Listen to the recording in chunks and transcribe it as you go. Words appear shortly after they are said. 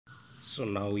So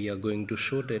now we are going to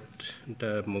show that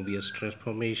the Mobius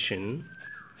transformation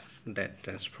that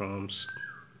transforms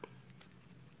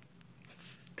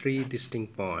three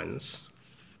distinct points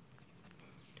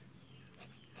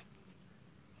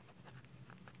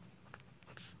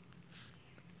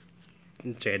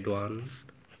Z1,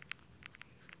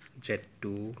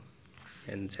 Z2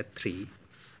 and Z3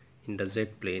 in the Z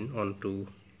plane onto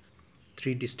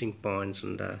three distinct points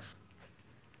on the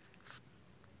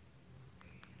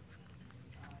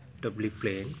W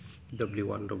plane,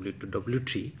 W1, W2,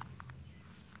 W3.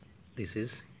 This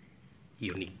is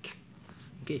unique.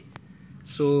 Okay,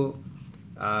 so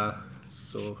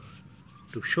to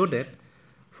show that,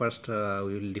 first we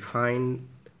will define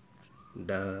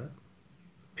the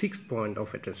fixed point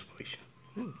of a transformation.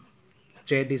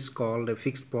 Z is called a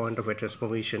fixed point of a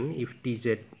transformation if Tz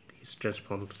is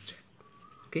transformed to Z.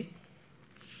 Okay,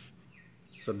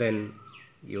 so then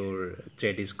your Z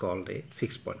is called a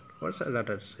fixed point, or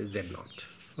rather Z0.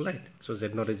 Alright, so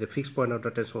Z0 is a fixed point of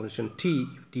the transformation T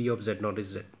if T of Z0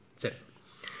 is Z.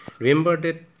 Remember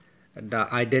that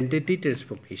the identity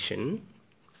transformation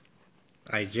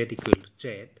Iz equal to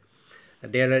Z,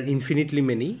 there are infinitely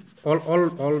many,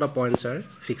 all the points are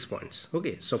fixed points.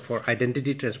 Okay, so for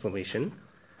identity transformation,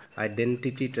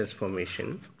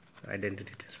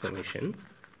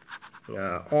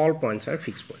 all points are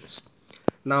fixed points.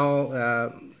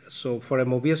 Now so for a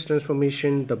Mobius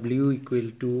transformation, W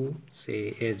equal to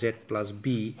say Az plus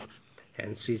B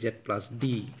and Cz plus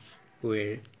D,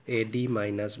 where AD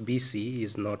minus BC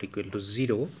is not equal to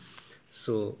 0,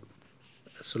 so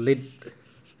let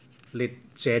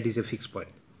Z is a fixed point.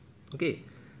 Okay,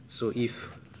 so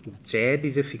if Z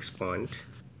is a fixed point,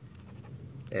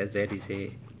 as Z is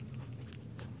a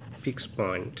fixed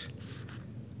point,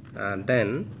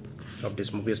 then of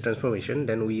this Mobius transformation,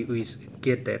 then we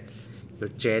get that your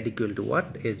Z equal to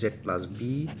what? Az plus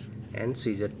B and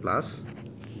Cz plus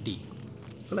D.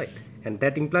 Alright, and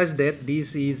that implies that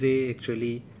this is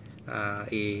actually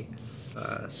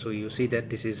so you see that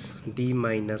this is D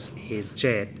minus Az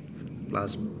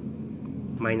plus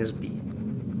minus B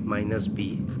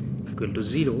equal to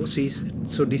 0.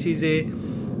 So this is a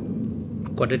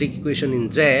quadratic equation in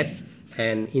Z,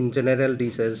 and in general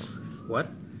this has what?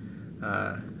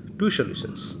 Two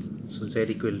solutions. So Z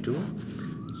equal to,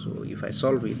 so if I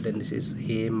solve it, then this is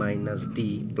A minus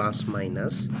D plus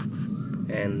minus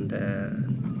and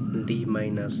D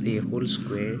minus A whole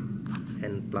square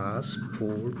and plus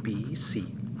 4BC.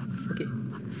 Okay,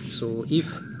 so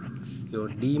if your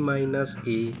D minus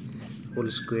A whole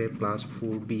square plus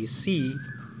 4BC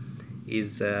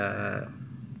is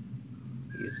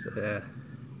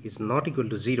not equal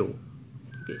to 0,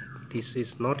 okay, this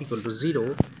is not equal to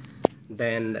 0,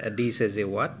 then this is a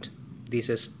what? This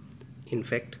is in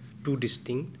fact two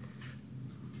distinct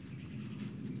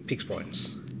fixed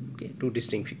points. Okay, two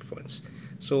distinct fixed points.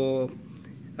 So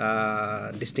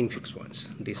distinct fixed points.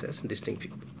 This is distinct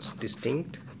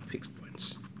fixed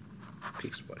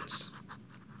points.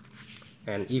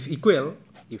 And if equal,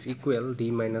 D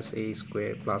minus A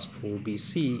square plus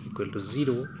 4BC equal to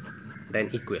 0, then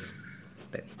equal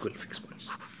fixed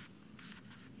points.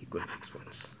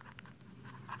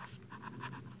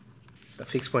 The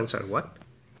fixed points are what?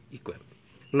 Equal.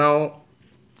 Now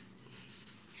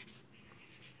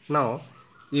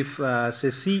if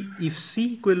if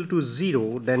C equal to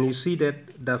 0, then you see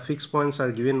that the fixed points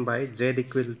are given by Z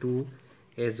equal to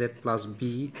Az plus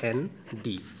B and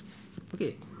D.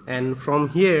 Okay, and from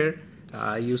here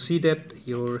you see that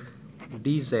your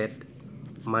dz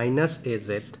minus Az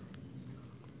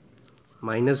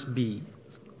minus B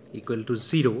equal to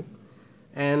 0,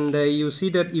 and you see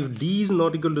that if D is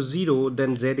not equal to 0,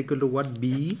 then Z equal to what?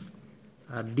 B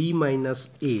D minus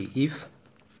A if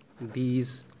D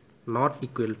is not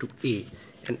equal to A.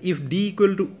 And if D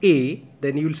equal to A,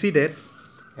 then you will see that,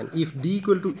 and if D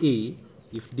equal to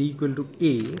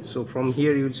A, so from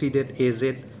here you will see that Az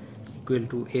equal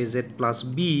to Az plus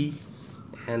B,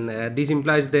 and this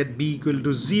implies that B equal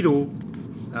to 0.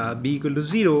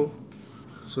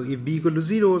 So if B equal to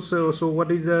 0, so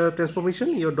what is the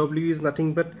transformation? Your W is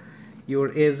nothing but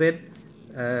your Az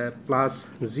plus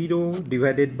 0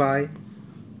 divided by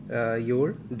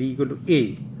your D equal to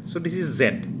A. So this is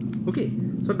Z. Okay,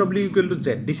 so W equal to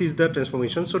Z. This is the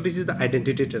transformation. So this is the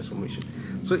identity transformation.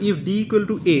 So if D equal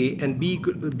to A and B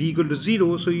equal to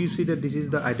 0, so you see that this is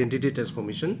the identity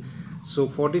transformation. So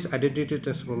for this identity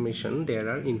transformation, there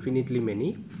are infinitely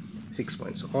many fixed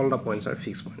points. All the points are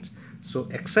fixed points. So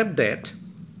except that,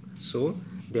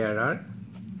 there are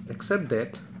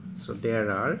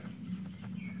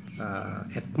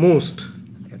at most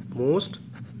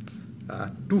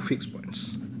two fixed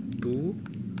points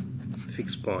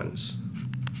fixed points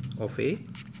of a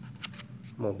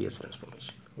Mobius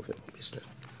transformation.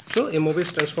 So a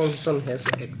Mobius transformation has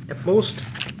at most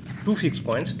two fixed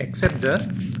points except the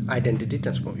identity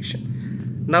transformation.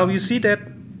 Now you see that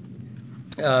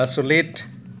so let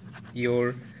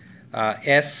your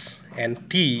S and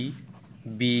T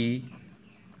be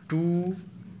two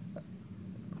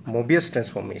Mobius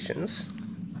transformations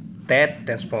that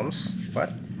transforms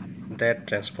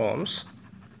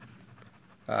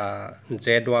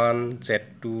Z1,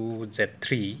 Z2,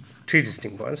 Z3, three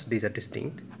distinct points. These are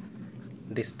distinct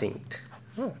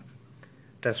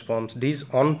transforms these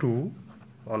onto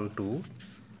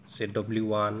say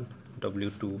W1,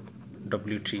 W2,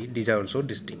 W3. These are also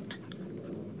distinct.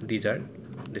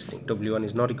 W1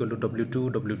 is not equal to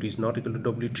W2, W2 is not equal to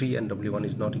W3, and W1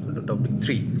 is not equal to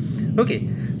W3. Okay,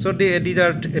 so these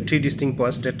are three distinct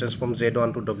points that transform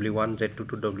Z1 to W1, Z2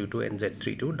 to W2, and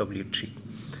Z3 to W3.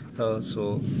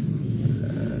 So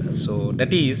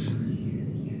that is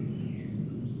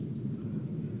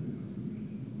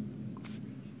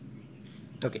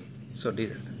okay.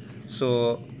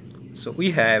 So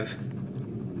we have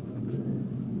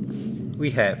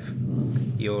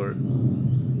your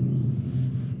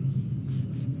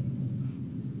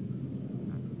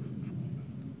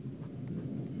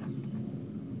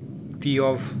T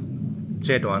of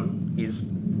Z1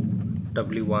 is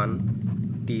W1,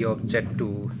 T of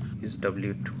Z2 is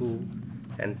W2,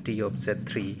 and T of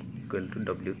Z3 equal to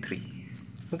W3.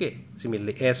 Okay,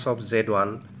 similarly S of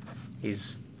Z1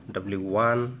 is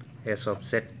W1, S of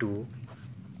Z2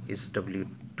 is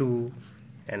W2,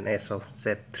 and S of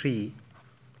Z3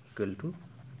 equal to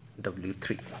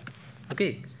W3.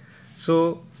 Okay,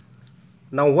 so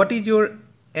now what is your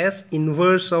S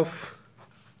inverse of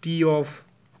T of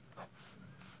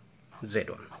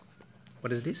Z1?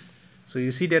 What is this? So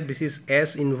you see that this is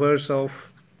S inverse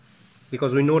of,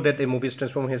 because we know that a Mobius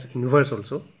transform has inverse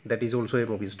also, that is also a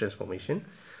Mobius transformation.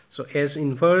 So S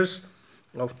inverse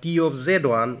of T of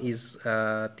Z1 is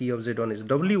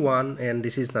W1, and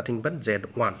this is nothing but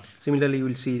Z1. Similarly, you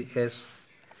will see S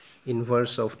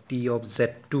inverse of T of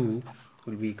Z2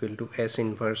 will be equal to S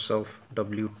inverse of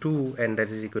W2, and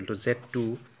that is equal to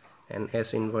Z2, and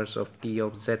S inverse of T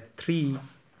of Z3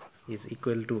 is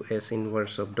equal to S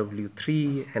inverse of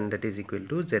W3, and that is equal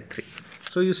to Z3.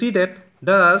 So you see that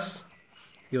thus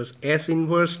your S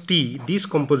inverse T, this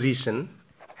composition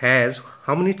has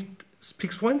how many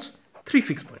fixed points? Three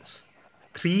fixed points.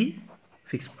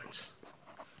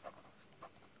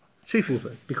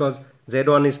 Because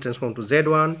Z1 is transformed to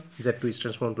Z1, Z2 is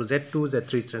transformed to Z2,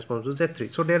 Z3 is transformed to Z3.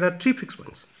 So there are three fixed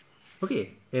points.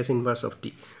 Okay, S inverse of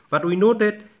T. But we know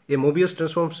that a Mobius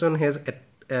transformation has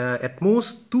at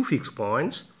most two fixed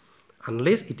points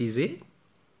unless it is a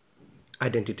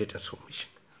identity transformation.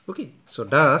 Okay, so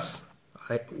thus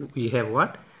we have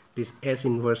what? This S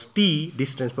inverse T,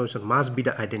 this transformation must be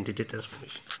the identity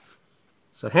transformation.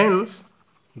 So hence,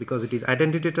 because it is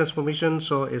identity transformation,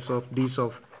 so S of this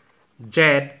of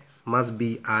Z must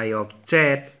be I of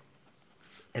Z,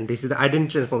 and this is the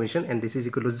identity transformation, and this is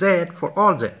equal to Z for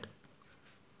all Z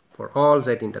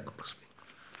in the corpus plane.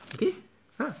 Okay,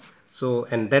 so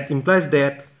and that implies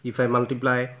that if I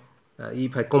multiply,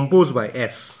 if I compose by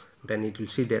S, then it will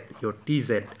see that your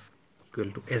TZ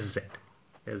equal to SZ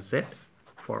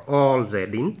for all Z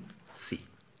in C.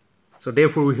 So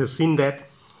therefore we have seen that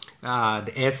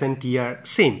the S and T are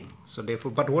same. So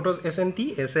therefore, but what was S and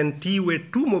T? S and T were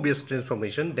two Mobius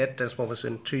transformation that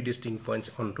transformation three distinct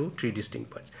points onto three distinct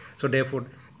points. So therefore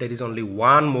there is only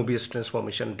one Mobius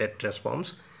transformation that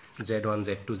transforms Z1,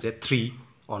 Z2, Z3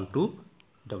 onto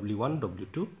W1,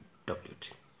 W2,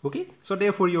 W3. Okay, so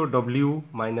therefore your W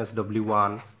minus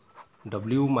W1,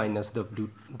 W minus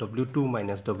W2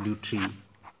 minus W3,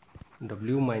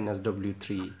 W minus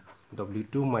W3,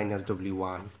 W2 minus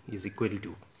W1 is equal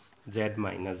to Z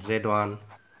minus Z1,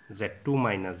 Z2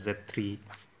 minus Z3,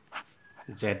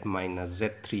 Z minus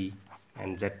Z3,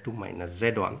 and Z2 minus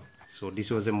Z1. So this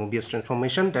was a Mobius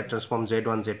transformation that transforms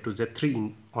Z1, Z2,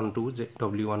 Z3 onto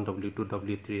W1, W2,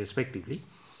 W3 respectively.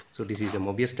 So this is a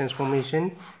Mobius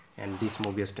transformation, and this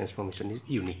Mobius transformation is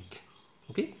unique.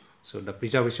 Okay, so the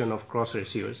preservation of cross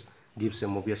ratios gives a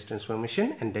Mobius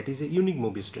transformation, and that is a unique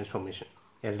Mobius transformation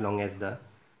as long as the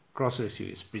cross ratio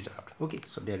is preserved. Okay,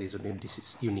 so there is only, this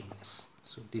is uniqueness.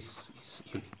 So this is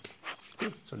unique.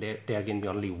 Okay, so there can be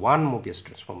only one Mobius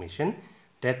transformation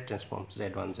that transforms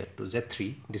Z1, Z2,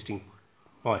 Z3 distinct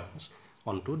points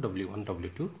onto W1,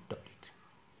 W2, W3.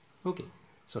 Okay,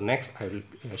 so next I will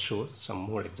show some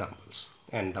more examples,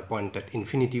 and the point at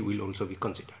infinity will also be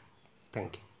considered.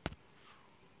 Thank you.